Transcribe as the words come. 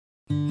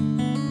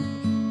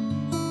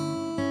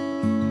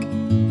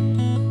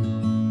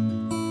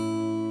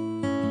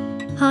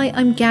Hi,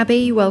 I'm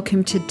Gabby.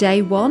 Welcome to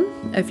day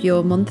 1 of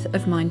your Month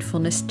of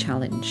Mindfulness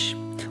Challenge.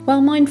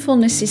 While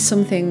mindfulness is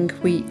something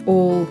we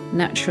all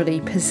naturally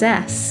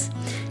possess,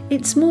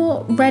 it's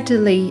more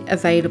readily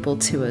available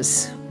to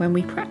us when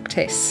we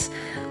practice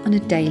on a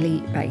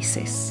daily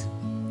basis.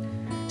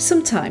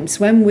 Sometimes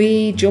when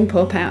we jump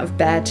up out of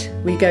bed,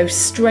 we go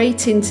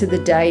straight into the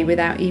day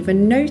without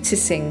even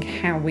noticing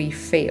how we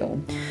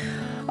feel.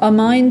 Our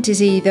mind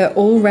is either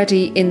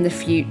already in the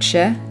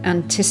future,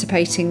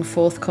 anticipating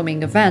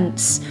forthcoming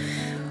events,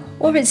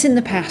 or it's in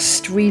the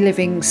past,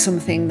 reliving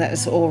something that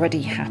has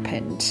already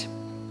happened.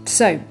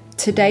 So,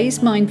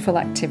 today's mindful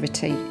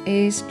activity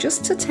is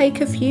just to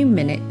take a few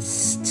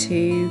minutes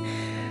to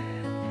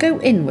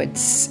go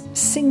inwards,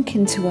 sink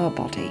into our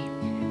body,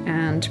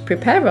 and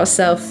prepare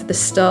ourselves for the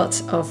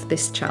start of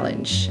this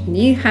challenge.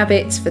 New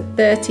habits for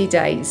 30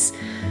 days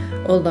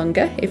or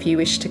longer if you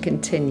wish to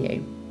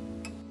continue.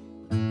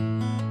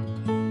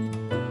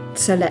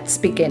 So let's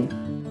begin.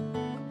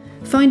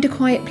 Find a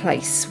quiet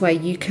place where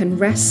you can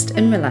rest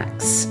and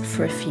relax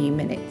for a few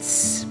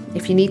minutes.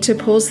 If you need to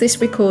pause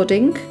this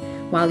recording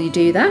while you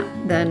do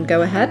that, then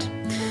go ahead.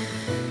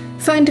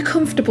 Find a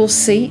comfortable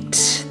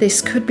seat.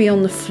 This could be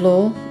on the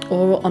floor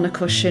or on a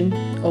cushion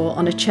or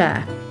on a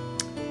chair.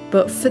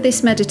 But for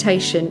this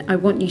meditation, I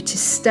want you to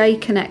stay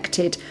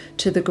connected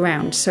to the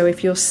ground. So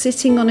if you're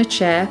sitting on a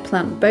chair,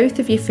 plant both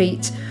of your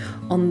feet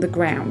on the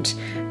ground.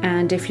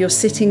 And if you're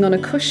sitting on a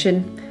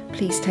cushion,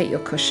 please take your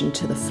cushion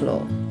to the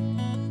floor.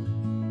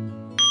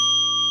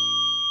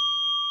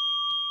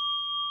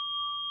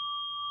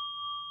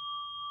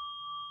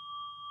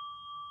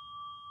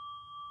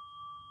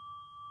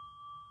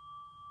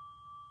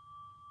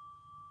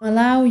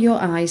 Allow your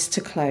eyes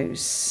to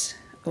close,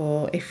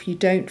 or if you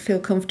don't feel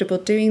comfortable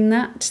doing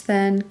that,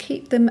 then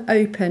keep them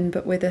open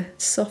but with a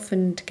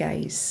softened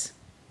gaze.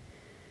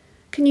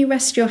 Can you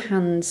rest your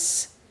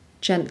hands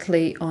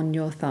gently on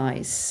your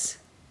thighs?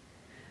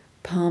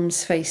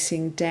 Palms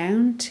facing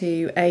down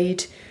to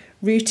aid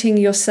rooting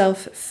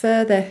yourself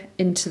further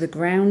into the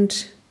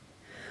ground,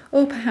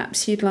 or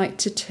perhaps you'd like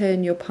to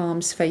turn your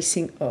palms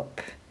facing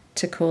up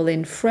to call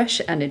in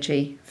fresh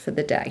energy for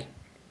the day.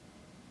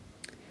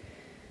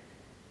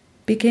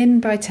 Begin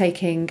by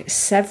taking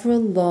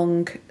several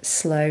long,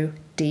 slow,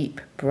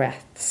 deep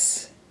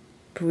breaths,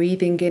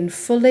 breathing in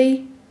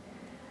fully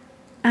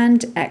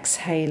and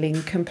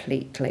exhaling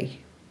completely.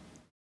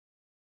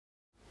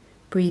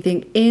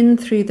 Breathing in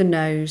through the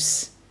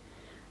nose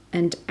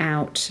and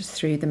out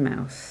through the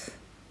mouth.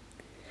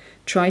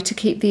 Try to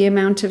keep the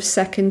amount of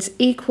seconds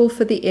equal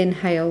for the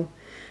inhale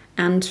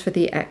and for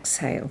the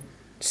exhale.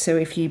 So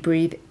if you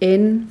breathe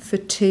in for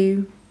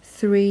 2,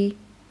 3,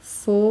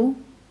 4,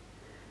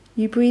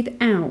 you breathe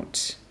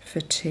out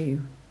for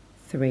 2,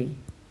 3,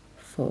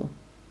 4.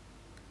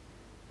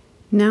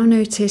 Now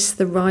notice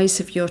the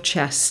rise of your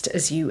chest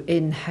as you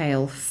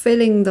inhale,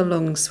 filling the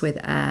lungs with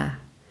air,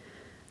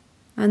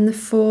 and the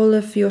fall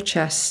of your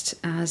chest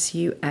as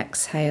you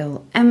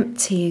exhale,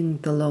 emptying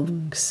the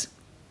lungs.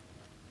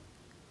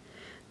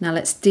 Now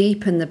let's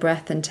deepen the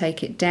breath and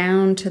take it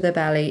down to the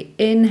belly,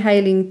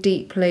 inhaling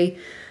deeply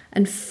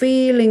and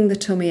feeling the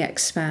tummy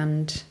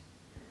expand,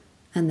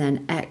 and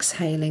then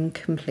exhaling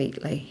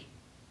completely.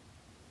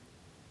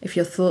 If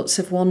your thoughts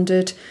have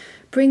wandered,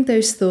 bring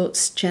those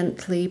thoughts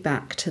gently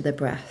back to the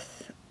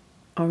breath.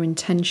 Our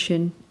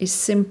intention is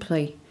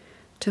simply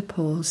to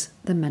pause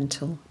the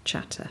mental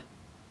chatter.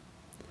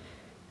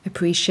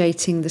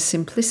 Appreciating the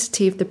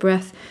simplicity of the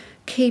breath,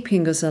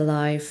 keeping us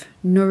alive,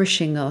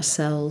 nourishing our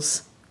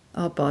cells,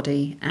 our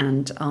body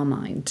and our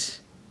mind.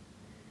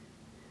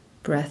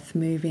 Breath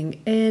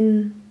moving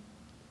in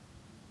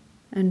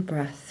and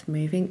breath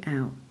moving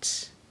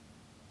out.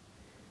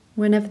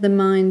 Whenever the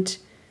mind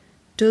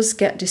does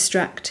get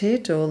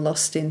distracted or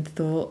lost in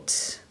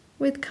thought,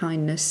 with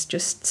kindness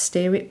just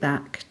steer it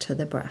back to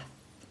the breath.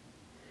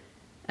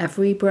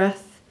 Every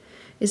breath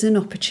is an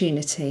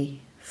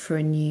opportunity for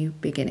a new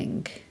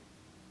beginning.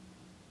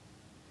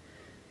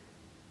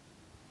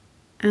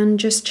 And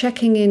just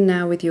checking in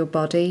now with your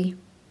body,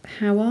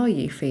 how are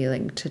you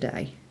feeling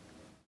today?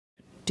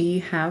 Do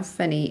you have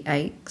any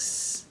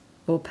aches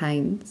or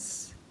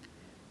pains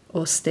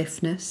or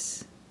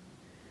stiffness?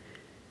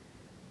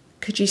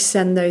 Could you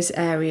send those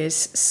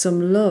areas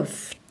some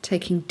love,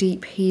 taking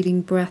deep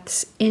healing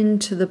breaths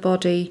into the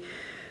body,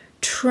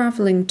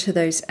 travelling to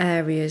those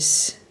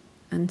areas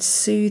and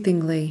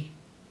soothingly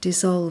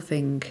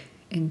dissolving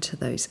into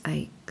those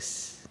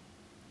aches.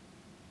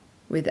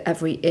 With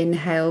every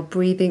inhale,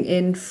 breathing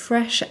in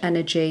fresh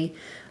energy,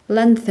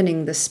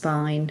 lengthening the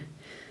spine,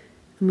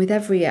 and with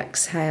every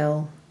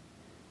exhale,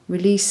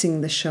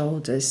 releasing the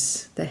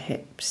shoulders, the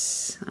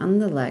hips,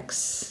 and the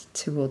legs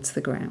towards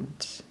the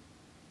ground.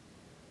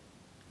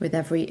 With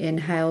every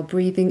inhale,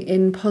 breathing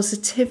in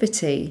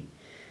positivity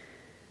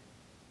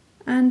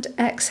and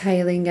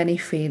exhaling any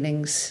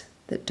feelings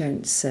that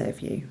don't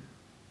serve you.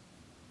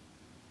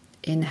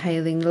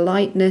 Inhaling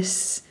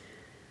lightness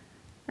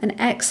and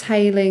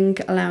exhaling,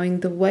 allowing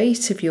the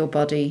weight of your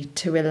body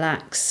to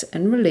relax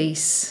and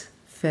release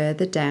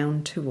further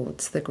down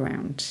towards the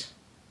ground.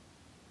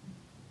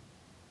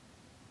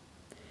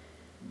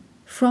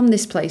 From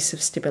this place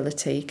of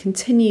stability,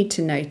 continue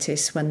to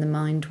notice when the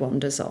mind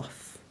wanders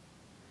off.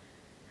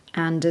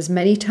 And as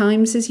many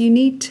times as you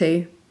need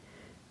to,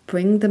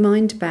 bring the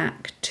mind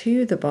back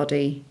to the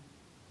body,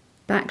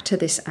 back to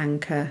this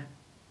anchor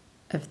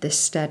of this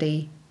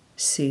steady,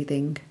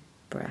 soothing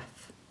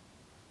breath.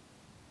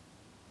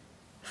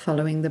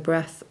 Following the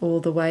breath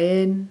all the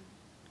way in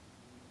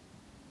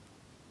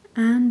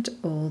and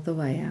all the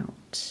way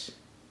out.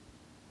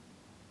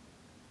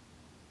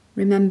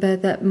 Remember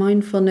that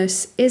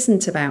mindfulness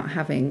isn't about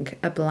having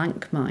a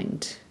blank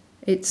mind.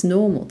 It's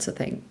normal to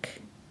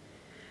think.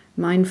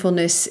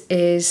 Mindfulness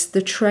is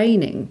the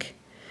training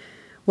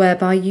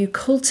whereby you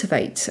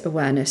cultivate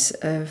awareness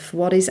of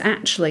what is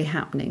actually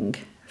happening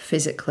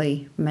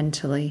physically,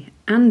 mentally,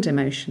 and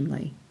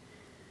emotionally.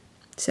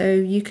 So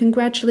you can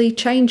gradually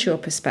change your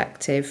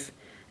perspective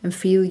and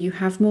feel you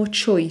have more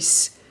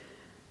choice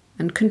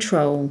and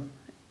control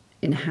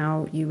in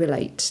how you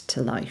relate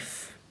to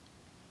life.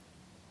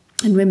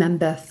 And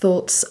remember,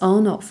 thoughts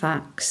are not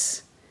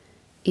facts,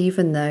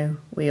 even though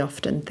we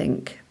often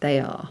think they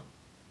are.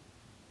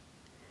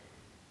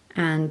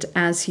 And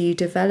as you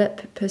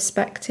develop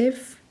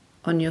perspective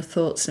on your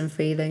thoughts and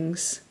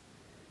feelings,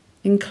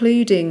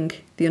 including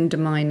the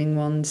undermining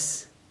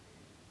ones,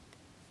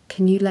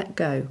 can you let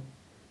go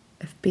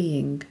of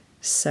being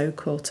so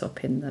caught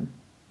up in them?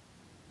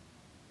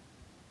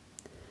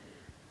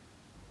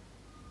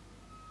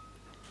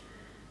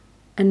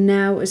 And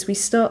now, as we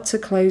start to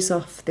close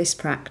off this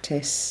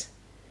practice,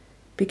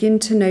 begin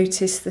to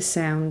notice the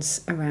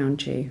sounds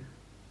around you,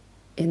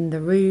 in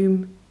the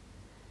room,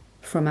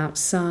 from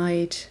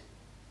outside,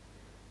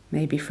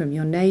 maybe from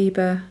your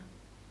neighbour.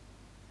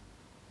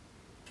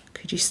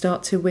 Could you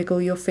start to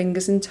wiggle your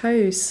fingers and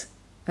toes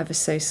ever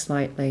so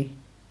slightly?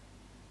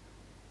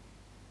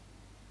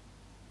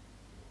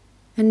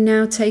 And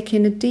now take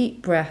in a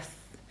deep breath.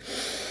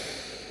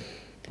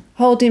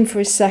 Hold in for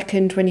a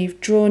second when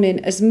you've drawn in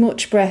as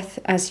much breath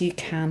as you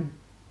can.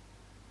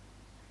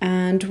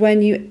 And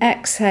when you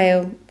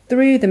exhale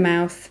through the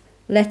mouth,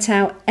 let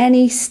out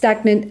any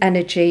stagnant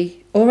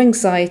energy or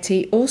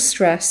anxiety or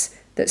stress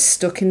that's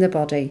stuck in the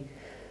body.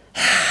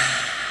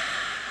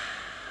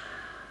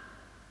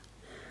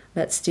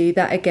 Let's do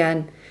that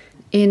again.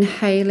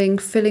 Inhaling,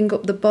 filling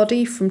up the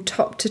body from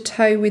top to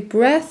toe with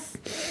breath.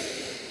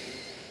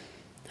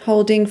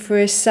 Holding for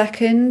a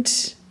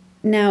second.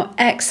 Now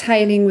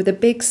exhaling with a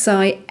big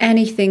sigh,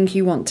 anything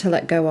you want to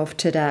let go of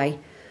today.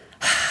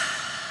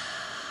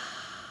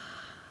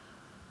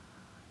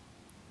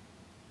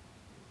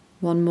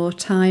 One more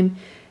time.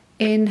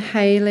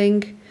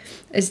 Inhaling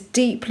as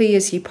deeply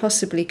as you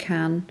possibly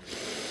can.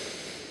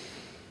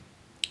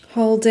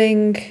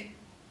 Holding.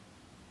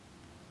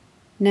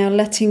 Now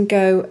letting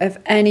go of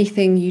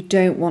anything you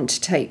don't want to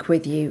take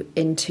with you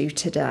into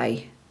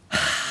today.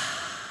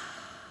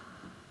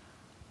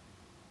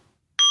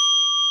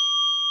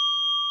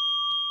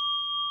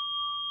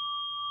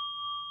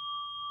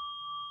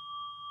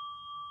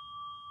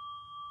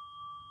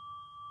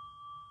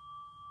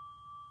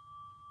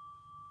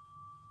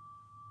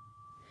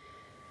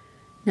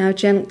 Now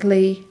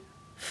gently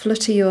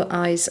flutter your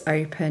eyes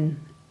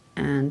open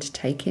and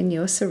take in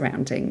your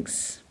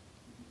surroundings.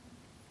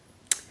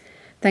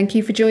 Thank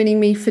you for joining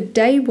me for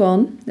day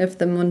 1 of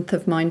the Month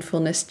of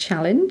Mindfulness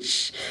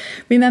Challenge.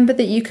 Remember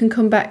that you can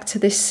come back to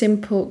this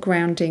simple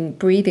grounding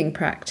breathing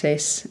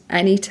practice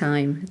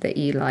anytime that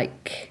you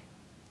like.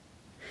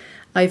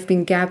 I've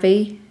been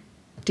Gabby.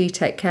 Do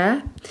take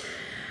care,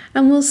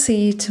 and we'll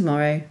see you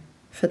tomorrow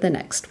for the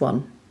next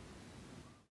one.